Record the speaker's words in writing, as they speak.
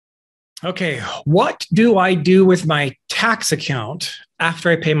Okay, what do I do with my tax account after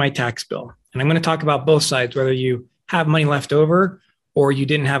I pay my tax bill? And I'm going to talk about both sides, whether you have money left over or you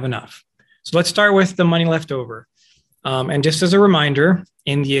didn't have enough. So let's start with the money left over. And just as a reminder,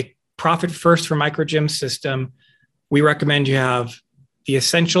 in the Profit First for Microgym system, we recommend you have the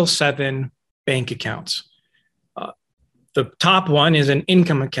essential 7 bank accounts. The top one is an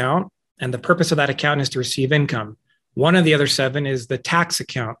income account, and the purpose of that account is to receive income. One of the other 7 is the tax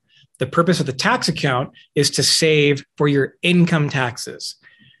account. The purpose of the tax account is to save for your income taxes.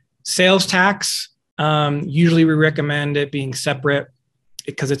 Sales tax, usually we recommend it being separate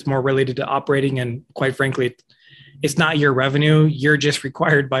because it's more related to operating. And quite frankly, it's not your revenue. You're just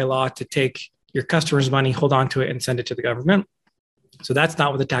required by law to take your customer's money, hold on to it, and send it to the government. So that's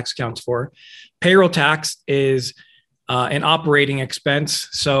not what the tax account's for. Payroll tax is an operating expense.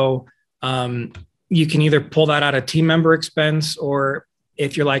 So you can either pull that out of team member expense, or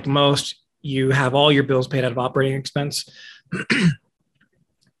if you're like most, you have all your bills paid out of operating expense.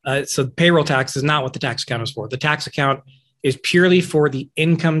 So payroll tax is not what the tax account is for. The tax account is purely for the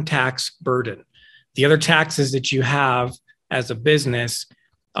income tax burden. The other taxes that you have as a business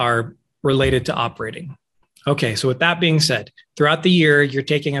are related to operating. Okay, so with that being said, throughout the year, you're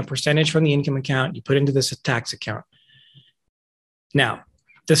taking a percentage from the income account, you put into this tax account. Now,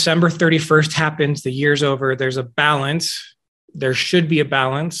 December 31st happens, the year's over, there's a balance. There should be a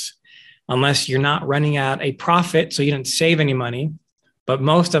balance unless you're not running at a profit, so you didn't save any money. But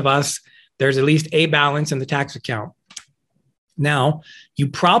most of us, there's at least a balance in the tax account. Now, you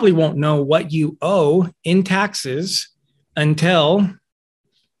probably won't know what you owe in taxes until,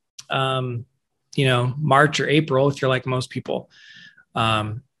 March or April, if you're like most people,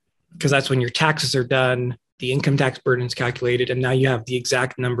 because that's when your taxes are done, the income tax burden is calculated, and now you have the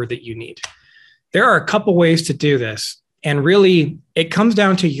exact number that you need. There are a couple ways to do this, and really, it comes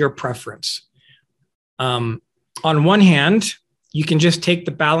down to your preference. On one hand, you can just take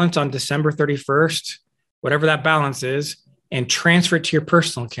the balance on December 31st, whatever that balance is, and transfer it to your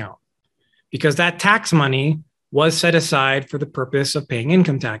personal account, because that tax money was set aside for the purpose of paying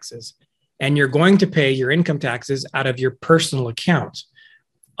income taxes. And you're going to pay your income taxes out of your personal account.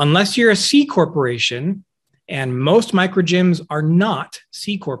 Unless you're a C corporation, and most microgyms are not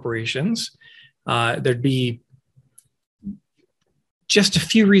C corporations, there'd be just a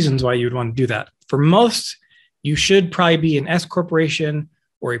few reasons why you would want to do that. For most, you should probably be an S corporation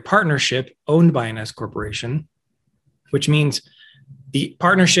or a partnership owned by an S corporation, which means the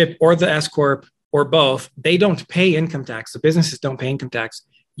partnership or the S corp or both, they don't pay income tax. The businesses don't pay income tax.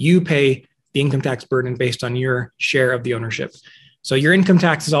 You pay the income tax burden based on your share of the ownership. So your income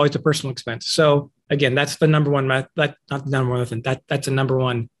tax is always a personal expense. So again, that's the number one method. Not the number one method. That's a number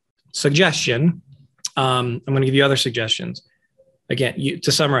one suggestion. I'm going to give you other suggestions. Again,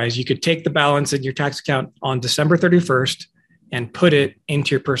 to summarize, you could take the balance in your tax account on December 31st and put it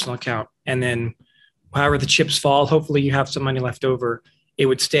into your personal account. And then however the chips fall, hopefully you have some money left over. It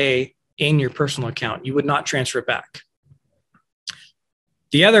would stay in your personal account. You would not transfer it back.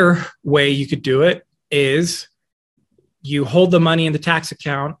 The other way you could do it is you hold the money in the tax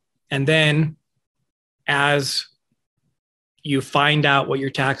account, and then as you find out what your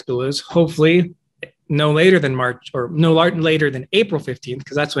tax bill is, hopefully no later than March or no later than April 15th,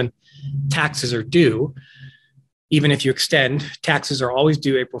 because that's when taxes are due. Even if you extend, taxes are always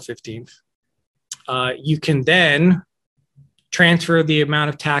due April 15th. You can then transfer the amount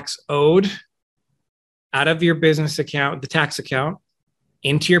of tax owed out of your business account, the tax account,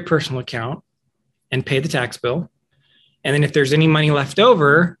 into your personal account and pay the tax bill. And then if there's any money left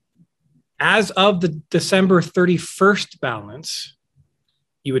over, as of the December 31st balance,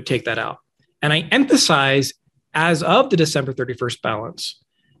 you would take that out. And I emphasize as of the December 31st balance,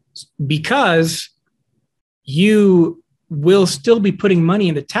 because you will still be putting money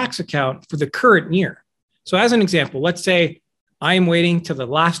in the tax account for the current year. So as an example, let's say I am waiting to the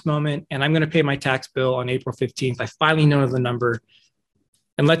last moment and I'm going to pay my tax bill on April 15th. I finally know the number.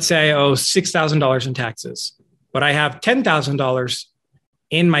 And let's say I owe $6,000 in taxes, but I have $10,000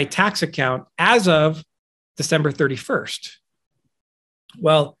 in my tax account as of December 31st.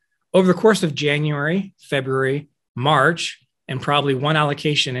 Well, over the course of January, February, March, and probably one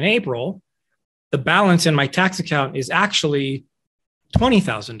allocation in April, the balance in my tax account is actually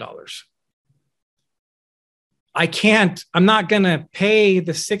 $20,000. I'm not going to pay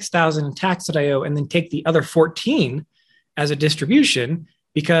the $6,000 in tax that I owe and then take the other $14,000 as a distribution,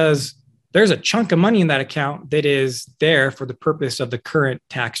 because there's a chunk of money in that account that is there for the purpose of the current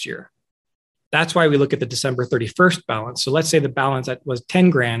tax year. That's why we look at the December 31st balance. So let's say the balance that was 10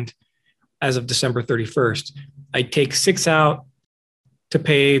 grand as of December 31st. I'd take 6 out, to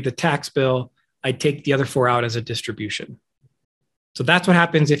pay the tax bill, I'd take the other 4 out as a distribution. So that's what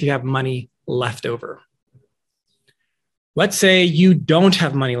happens if you have money left over. Let's say you don't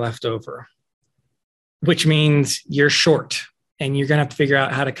have money left over, which means you're short and you're going to have to figure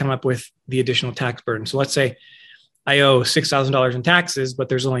out how to come up with the additional tax burden. So let's say I owe $6,000 in taxes, but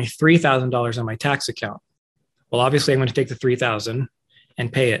there's only $3,000 on my tax account. Well, obviously I'm going to take the $3,000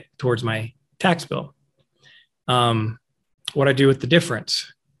 and pay it towards my tax bill. What I do with the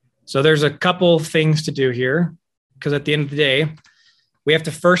difference. So there's a couple things to do here, because at the end of the day, we have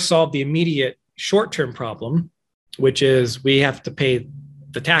to first solve the immediate short-term problem, which is we have to pay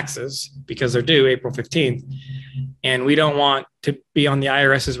the taxes because they're due April 15th. And we don't want to be on the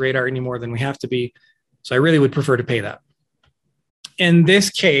IRS's radar any more than we have to be. So I really would prefer to pay that. In this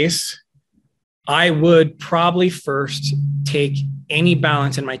case, I would probably first take any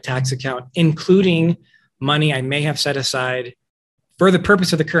balance in my tax account, including money I may have set aside for the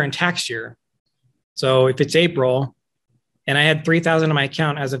purpose of the current tax year. So if it's April and I had $3,000 in my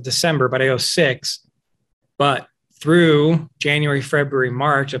account as of December, but I owe $6,000, but through January, February,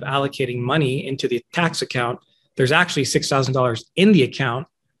 March of allocating money into the tax account, there's actually $6,000 in the account,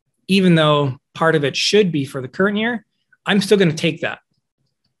 even though part of it should be for the current year. I'm still going to take that.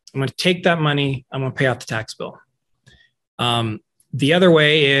 I'm going to take that money. I'm going to pay off the tax bill. The other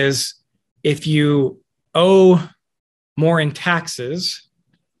way is if you owe more in taxes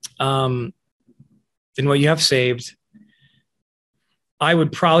than what you have saved, I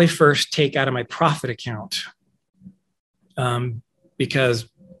would probably first take out of my profit account because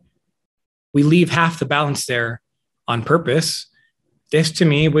we leave half the balance there on purpose. This to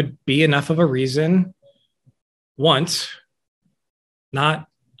me would be enough of a reason once, not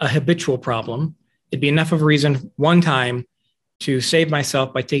a habitual problem. It'd be enough of a reason one time to save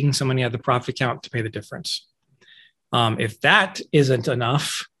myself by taking some money out of the profit account to pay the difference. If that isn't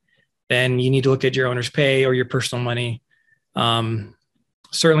enough, then you need to look at your owner's pay or your personal money.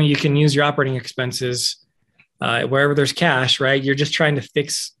 Certainly you can use your operating expenses wherever there's cash, right? You're just trying to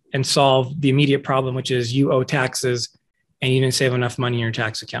fix and solve the immediate problem, which is you owe taxes and you didn't save enough money in your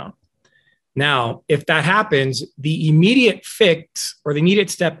tax account. Now, if that happens, the immediate fix or the immediate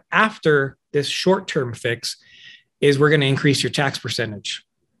step after this short-term fix is we're going to increase your tax percentage.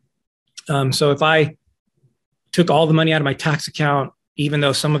 So if I took all the money out of my tax account, even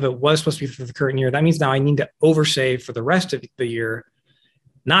though some of it was supposed to be for the current year, that means now I need to oversave for the rest of the year.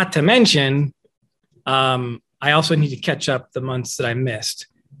 Not to mention, I also need to catch up the months that I missed.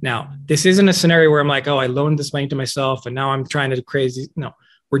 Now, this isn't a scenario where I'm like, oh, I loaned this money to myself and now I'm trying to do crazy. No,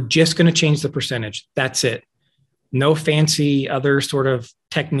 we're just going to change the percentage. That's it. No fancy other sort of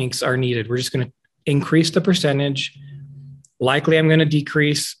techniques are needed. We're just going to increase the percentage. Likely, I'm going to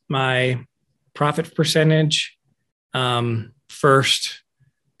decrease my profit percentage. First,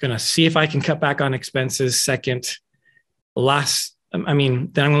 going to see if I can cut back on expenses. Second, then I'm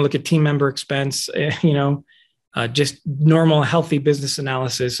going to look at team member expense, just normal healthy business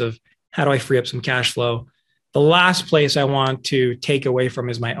analysis of how do I free up some cash flow. The last place I want to take away from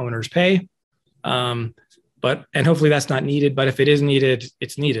is my owner's pay. And hopefully that's not needed, but if it is needed,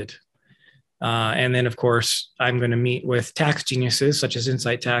 it's needed. And then of course, I'm going to meet with tax geniuses such as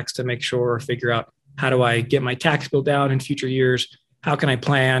Insight Tax to make sure or figure out how do I get my tax bill down in future years? How can I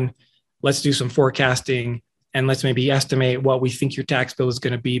plan? Let's do some forecasting and let's maybe estimate what we think your tax bill is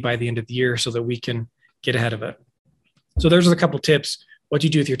going to be by the end of the year so that we can get ahead of it. So there's a couple tips, what you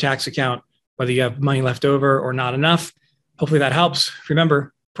do with your tax account, whether you have money left over or not enough. Hopefully that helps.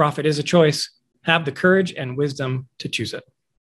 Remember, profit is a choice. Have the courage and wisdom to choose it.